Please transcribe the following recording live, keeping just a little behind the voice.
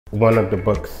One of the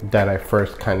books that I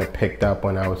first kind of picked up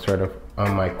when I was sort of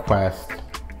on my quest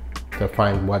to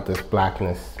find what does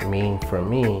blackness mean for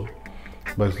me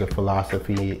was the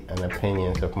philosophy and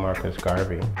opinions of Marcus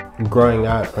Garvey. Growing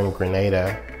up in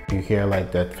Grenada, you hear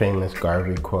like that famous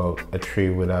Garvey quote, "A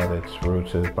tree without its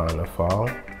roots is bound to fall."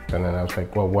 And then I was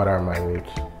like, well, what are my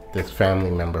roots? This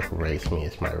family member who raised me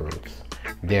is my roots.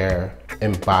 Their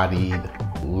embodied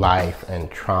life and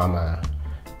trauma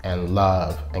and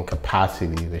love and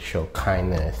capacity to show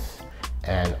kindness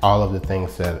and all of the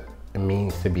things that it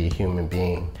means to be a human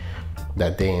being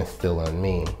that they instill in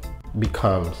me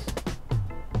becomes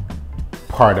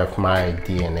part of my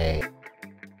DNA.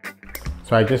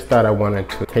 So I just thought I wanted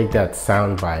to take that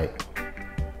soundbite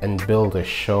and build a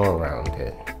show around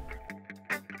it.